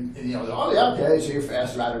 and oh yeah, okay, so you're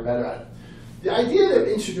faster at it or better at it. The idea they've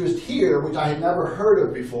introduced here, which I had never heard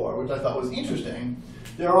of before, which I thought was interesting,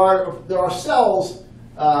 there are cells.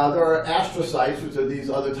 There are astrocytes, which are these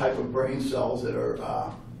other type of brain cells that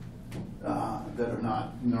are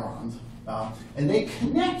not neurons, and they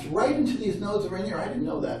connect right into these nodes that are in here. I didn't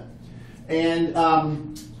know that, and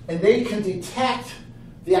they can detect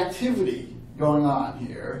the activity going on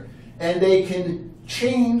here, and they can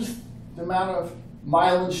change the amount of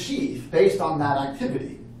myelin sheath based on that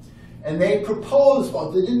activity. And they proposed,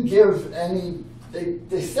 well, they didn't give any.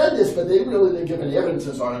 They said this, but they really didn't give any evidence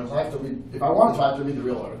in this article. I have to read, if I wanted to, I have to read the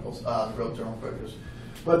real articles, the real journal papers.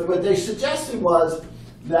 But what they suggested was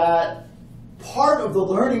that part of the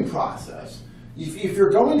learning process, if you're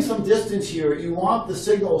going some distance here, you want the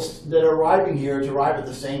signals that are arriving here to arrive at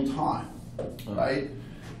the same time, right?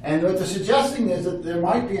 And what they're suggesting is that there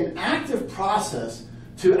might be an active process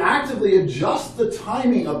to actively adjust the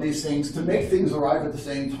timing of these things to make things arrive at the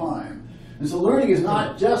same time. And so learning is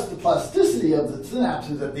not just the plasticity of the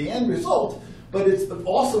synapses at the end result, but it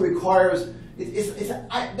also requires.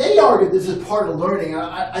 They argue this is part of learning.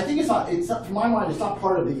 I think it's not. From my mind, it's not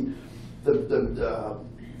part of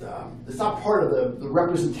it's not part of the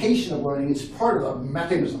representation of learning. It's part of the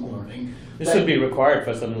mechanism of learning. This would be required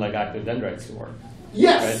for something like active dendrites to work.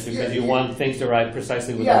 Yes, right? Because you want things to arrive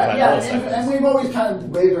precisely within 5 milliseconds. milliseconds. And we've always kind of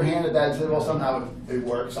waved our hand at that and said, well, somehow it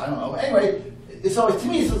works. I don't know. Anyway, so to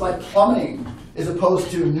me, this is like plumbing as opposed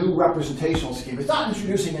to a new representational scheme. It's not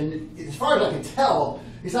introducing, as far as I can tell,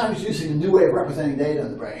 it's not introducing a new way of representing data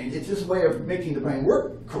in the brain. It's just a way of making the brain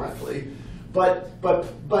work correctly. But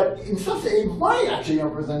in some sense, it might actually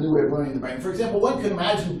represent a new way of learning the brain. For example, you could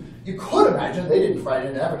imagine, they didn't provide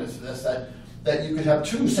any evidence of this, that you could have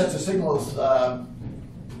two sets of signals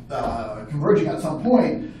converging at some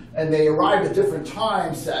point, and they arrive at different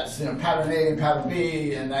time sets, pattern A and pattern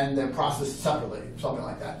B, and then they're processed separately, something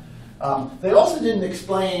like that. They also didn't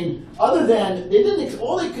explain, other than they didn't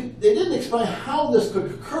explain how this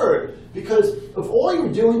could occur, because if all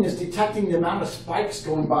you're doing is detecting the amount of spikes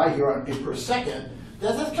going by here per second,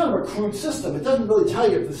 that's kind of a crude system. It doesn't really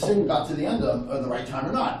tell you if the signal got to the end at the right time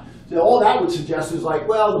or not. So all that would suggest is like,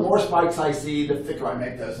 well, the more spikes I see, the thicker I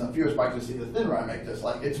make this, and the fewer spikes I see, the thinner I make this.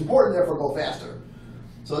 Like, it's important, therefore, go faster.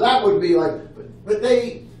 So that would be like, but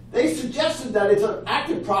they they suggested that it's an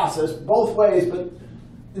active process both ways, but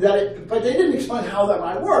they didn't explain how that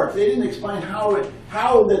might work. They didn't explain how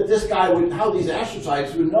these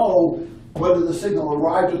astrocytes would know whether the signal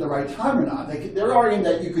arrived at the right time or not. They're arguing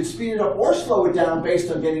that you could speed it up or slow it down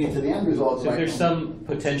based on getting it to the end result. So if there's some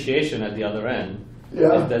potentiation at the other end,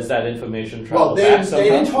 Yeah. does that information travel Well, back they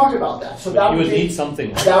didn't talk about that. So that you would be, need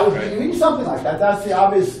something like that would right? you need something like that. That's the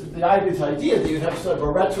obvious idea, that you'd have sort of a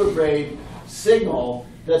retrograde signal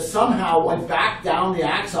that somehow went back down the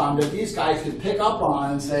axon that these guys could pick up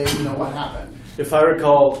on and say, you know, what happened. If I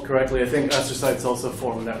recall correctly, I think astrocytes also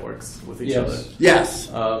form networks with each other. Yes.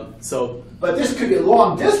 So, But this could be a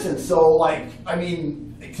long distance, so like, I mean,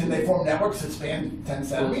 can they form networks that span 10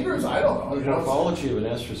 centimeters? I don't know. The morphology of an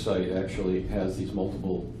astrocyte actually has these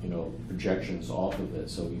multiple, projections off of it,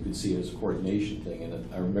 so you can see it as a coordination thing.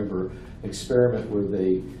 And I remember an experiment where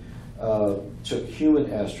they took human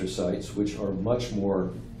astrocytes, which are much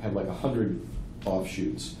more, have like 100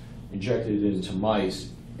 offshoots, injected it into mice,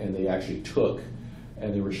 and they actually took,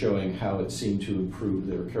 and they were showing how it seemed to improve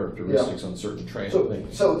their characteristics on certain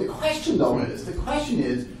things. So the question though is,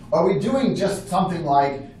 are we doing just something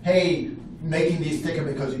like, hey, making these thicker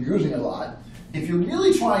because you're using it a lot? If you're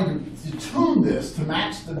really trying to tune this to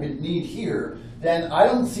match the need here, then I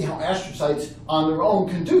don't see how astrocytes on their own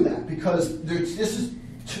can do that, because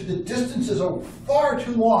the distances are far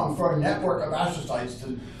too long for a network of astrocytes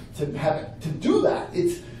to do that.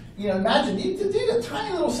 It's, imagine these are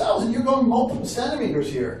tiny little cells, and you're going multiple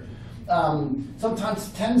centimeters here.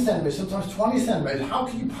 Sometimes 10 centimeters, sometimes 20 centimeters. How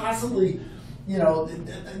could you possibly,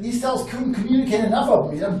 these cells couldn't communicate enough of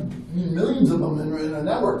them. You have millions of them in a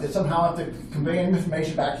network that somehow have to convey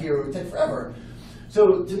information back here. It would take forever.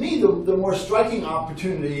 So to me, the more striking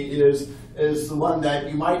opportunity is the one that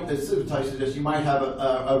you might, as Subutai suggests, you might have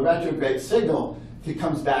a retrograde signal that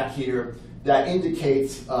comes back here that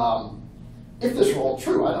indicates, if this were all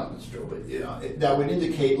true, I don't know if it's true, but that would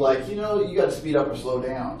indicate like, you got to speed up or slow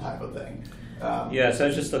down type of thing. Yeah, so I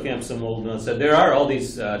was just looking up some old notes. So there are all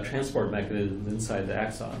these transport mechanisms inside the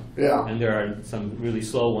axon. Yeah. And there are some really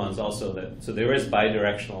slow ones also. So there is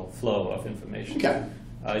bidirectional flow of information. Okay.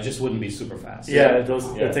 It just wouldn't be super fast. yeah,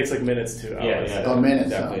 it takes like minutes to hours. Yeah.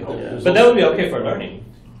 Minutes. Exactly. Yeah. But that would be okay for learning.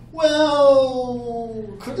 Well,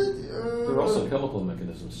 could it? There are also chemical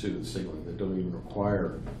mechanisms too, the signaling, that don't even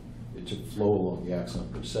require it to flow along the axon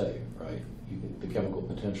per se, right? The chemical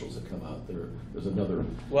potentials that come out there. There's another.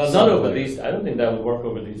 Well, not over these. I don't think that would work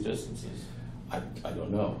over these distances. I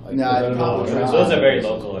don't know. No, I don't know. Those are very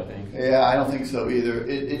local, I think. Yeah, I don't think so either.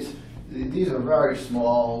 These are very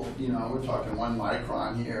small. We're talking 1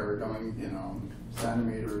 micron here. We're going,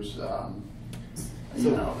 centimeters.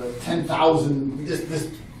 The 10,000. This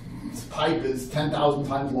pipe is 10,000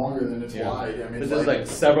 times longer than it's wide. I mean, but there's like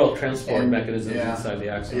several transport mechanisms yeah. inside the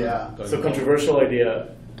axon. Yeah. So controversial idea.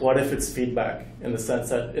 What if it's feedback, in the sense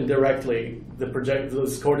that indirectly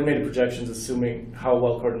those coordinated projections, assuming how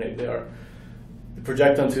well coordinated they are,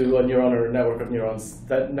 project onto a neuron or a network of neurons.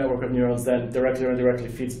 That network of neurons then directly or indirectly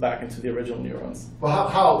feeds back into the original neurons. Well,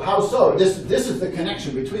 how so? This is the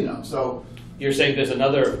connection between them. So You're saying there's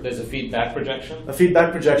a feedback projection? A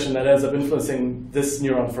feedback projection that ends up influencing this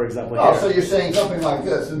neuron, for example. oh, here. so you're saying something like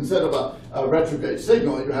this: instead of a retrograde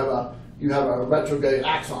signal, you have a retrograde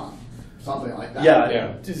axon. Something like that.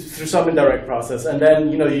 Yeah, through some indirect process. And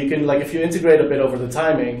then, you can, like, if you integrate a bit over the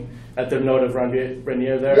timing at the node of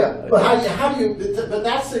Renier there. Yeah, but how do you, but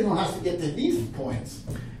that signal has to get to these points.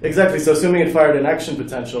 Exactly, so assuming it fired an action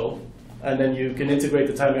potential, and then you can integrate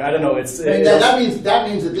the timing. I don't know, that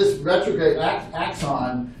means that this retrograde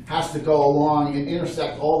axon has to go along and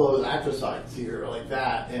intersect all those astrocytes here, like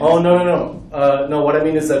that. And oh, no. No, what I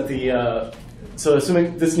mean is that so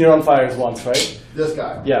assuming this neuron fires once, right? This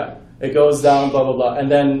guy. Yeah. It goes down, blah, blah, blah. And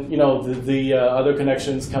then, the other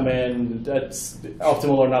connections come in at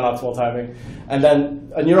optimal or non-optimal timing. And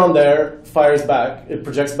then a neuron there fires back. It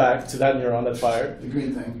projects back to that neuron that fired. The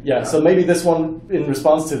green thing. Yeah, so maybe this one, in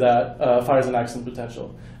response to that, fires an action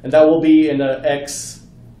potential. And that will be in an X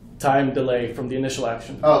time delay from the initial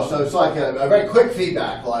action. Oh, so it's like a very quick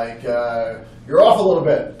feedback, like you're off a little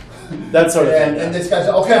bit. That sort of thing. And this guy says,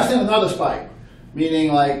 okay, I'll send another spike.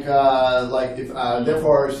 Meaning,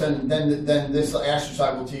 therefore, then this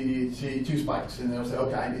astrocyte will see 2 spikes, and they'll say,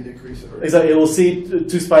 okay, I need to increase it. Exactly, it will see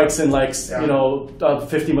 2 spikes in 50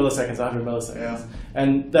 milliseconds, 100 milliseconds, Yeah.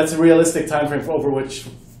 and that's a realistic time frame over which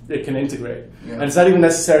it can integrate. Yeah. And it's not even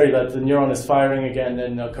necessary that the neuron is firing again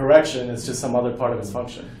in a correction; it's just some other part of its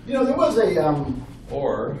function. There was a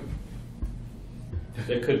Or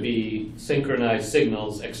there could be synchronized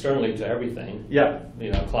signals externally to everything. Yeah.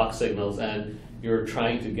 Clock signals, and you're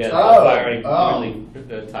trying to get Oh, the wiring oh.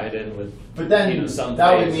 really tied in with, But then you know, some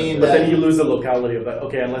that would phase mean of- But that then you lose the locality of that.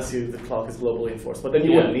 Okay, unless the clock is globally enforced. But then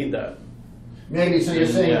you Yeah. wouldn't need that. maybe, so you're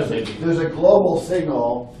saying Yeah, there's, maybe. there's a global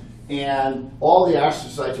signal, and all the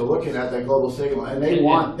astrocytes are looking at that global signal, and they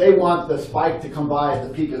want the spike to come by at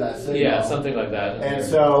the peak of that signal. yeah, something like that. And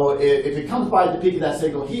so if it comes by at the peak of that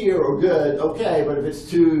signal here, or good, okay, but if it's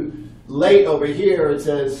too late over here, it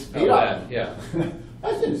says speed Oh, up. yeah.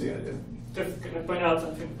 That's an interesting idea. Just can I point out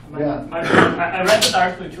something? Yeah. I read the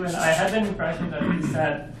article too, and I had the impression that he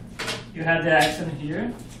said you had the axon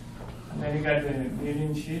here, and then you got the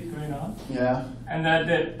myelin sheet going on, Yeah. and that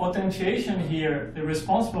the potentiation here, the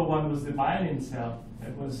responsible one was the myelin cell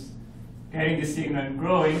that was getting the signal and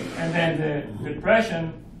growing, and then the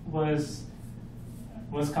depression was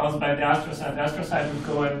caused by the astrocyte. The astrocyte would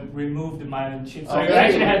go and remove the myelin sheet. So Oh, you maybe.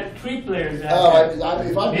 actually had three players. That Oh, had-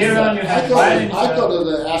 if I missed Here on you that, have violence, I thought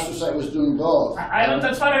the astrocyte was doing both. I don't.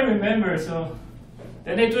 That's what I remember. So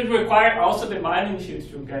then it would require also the myelin sheets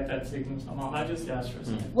to get that signal somehow, not just the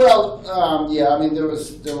astrocyte. Well, yeah, I mean, there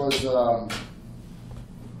was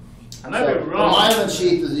I might be the wrong. myelin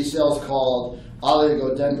sheath of these cells called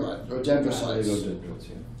oligodendrocytes, or dendrocytes. Oligodendrocytes,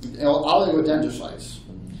 yeah. You know, oligodendrocytes,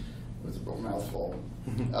 with a mouthful.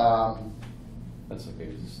 That's okay,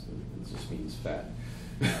 it just means fat.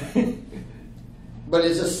 But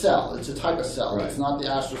it's a cell. It's a type of cell. Right. It's not the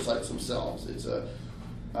astrocytes themselves. It's a.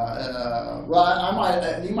 Well, I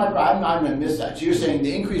might have missed that. So you're saying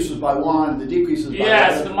the increase was by one, the decrease was by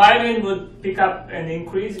Yeah, so one. the myelin would pick up an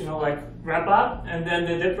increase, like wrap up, and then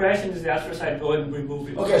the depression is the astrocyte go and remove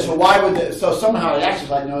it. Okay, so why would so somehow the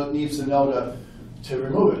astrocyte needs to know to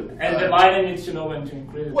remove it. And the myelin needs to know when to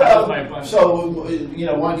increase it. Well, That's my point. so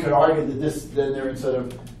one could argue that then they're in sort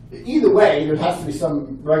of either way there has to be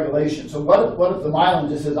some regulation. So what if the myelin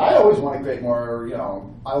just says I always want to create more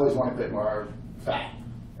I always want to create more fat,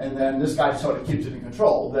 and then this guy sort of keeps it in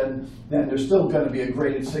control. Then there's still going to be a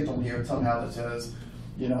graded signal here somehow that says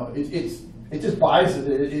it just biases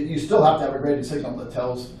it. You still have to have a graded signal that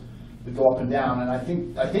tells to go up and down, and I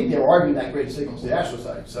think they were arguing that graded signal is the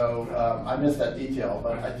astrocyte. So I missed that detail,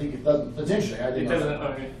 but I think it doesn't. It's interesting. I didn't It know doesn't.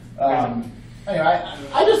 that. Okay. Anyway,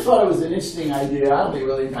 I just thought it was an interesting idea. I don't think it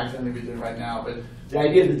really impacts anything we do right now, but the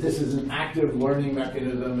idea that this is an active learning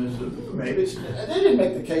mechanism is maybe they didn't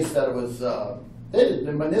make the case that it was. They didn't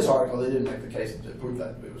in this article. They didn't make the case to prove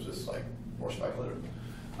that it was just like more speculative.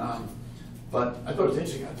 But I thought it was an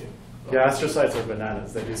interesting idea. Yeah, astrocytes are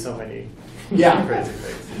bananas. They do so many Yeah. crazy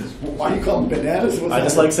things. Why do you call them bananas? What's I that?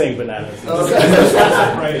 just like saying bananas. Okay.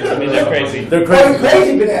 I mean, they're crazy. They're Crazy, crazy.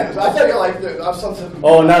 crazy bananas. I thought you like something.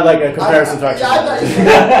 Oh, not like a comparison to Yeah, I thought you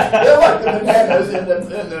they're like the bananas in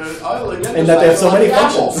the oil again. And that they have so many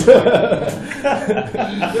functions.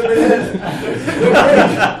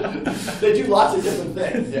 They do lots of different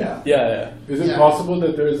things. Yeah. Yeah. Is it Yeah. possible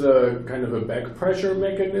that there's a kind of a back pressure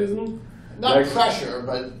mechanism? Not Like- pressure,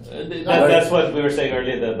 but That's what we were saying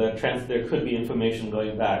earlier. There could be information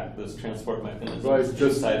going back. This transport mechanism Right, just-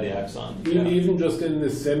 inside the axon. Even just in a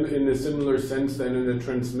similar sense than in a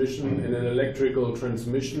transmission, in an electrical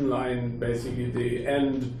transmission line, basically the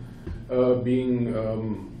end being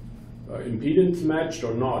impedance matched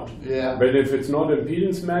or not. Yeah. But if it's not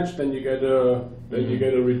impedance matched, then you get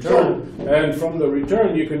a return, and from the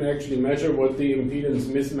return you can actually measure what the impedance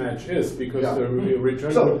mismatch is, because Yeah. the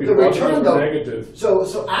return So would be the positive return, or though- negative. So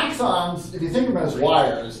axons, if you think of them as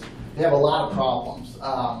wires, they have a lot of problems.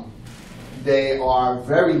 They are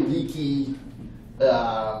very leaky.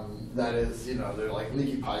 That is, they're like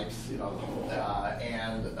leaky pipes.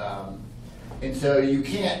 And so you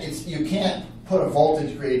can't put a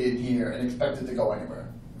voltage gradient here and expect it to go anywhere.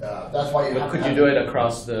 That's why you But have could to you have, do it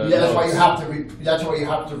across the? Yeah, that's why you nodes? have to. That's why you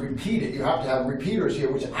have to repeat it. You have to have repeaters here,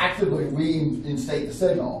 which actively reinstate the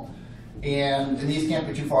signal, and these can't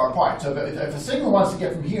be too far apart. So if a signal wants to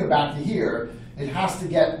get from here back to here, it has to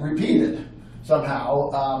get repeated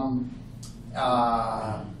somehow.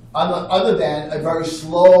 Other than a very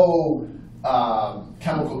slow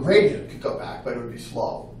chemical gradient could go back, but it would be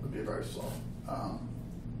slow. It would be very slow.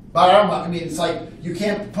 But I don't know. I mean, it's like you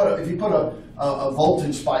can't put if you put a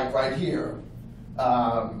voltage spike right here,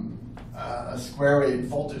 a square-wave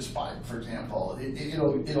voltage spike, for example,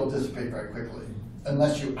 it'll dissipate very quickly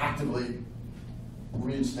unless you actively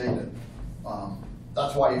reinstate it.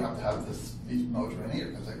 That's why you have to have these nodes right here,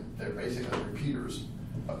 because they're basically repeaters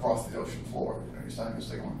across the ocean floor. You're sending a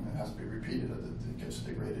signal and it has to be repeated, it gets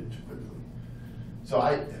degraded too quickly. So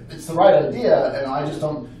it's the right idea, and I just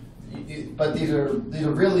don't. But these are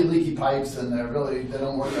really leaky pipes, and they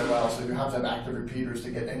don't work that well. So you have to have active repeaters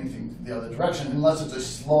to get anything the other direction, unless it's a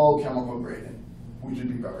slow chemical gradient, which would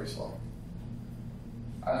be very slow.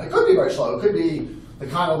 It could be very slow. It could be the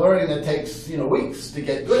kind of learning that takes weeks to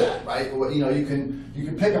get good at, right? You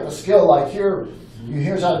can pick up a skill like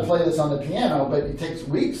here's how to play this on the piano, but it takes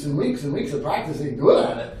weeks and weeks and weeks of practice to get good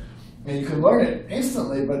at it. And you can learn it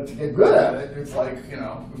instantly, but to get good at it, it's like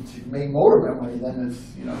to make motor memory. Then it's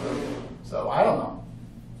so I don't know.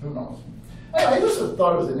 Who knows? Anyway, I just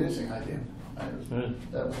thought it was an interesting idea.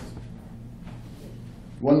 That was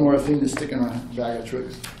one more thing to stick in our bag of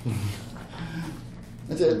tricks.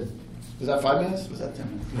 That's it. Was that 5 minutes? Was that 10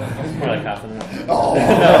 minutes? More like half an hour. Oh.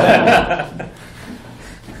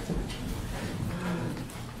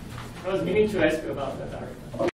 I was meaning to ask you about that.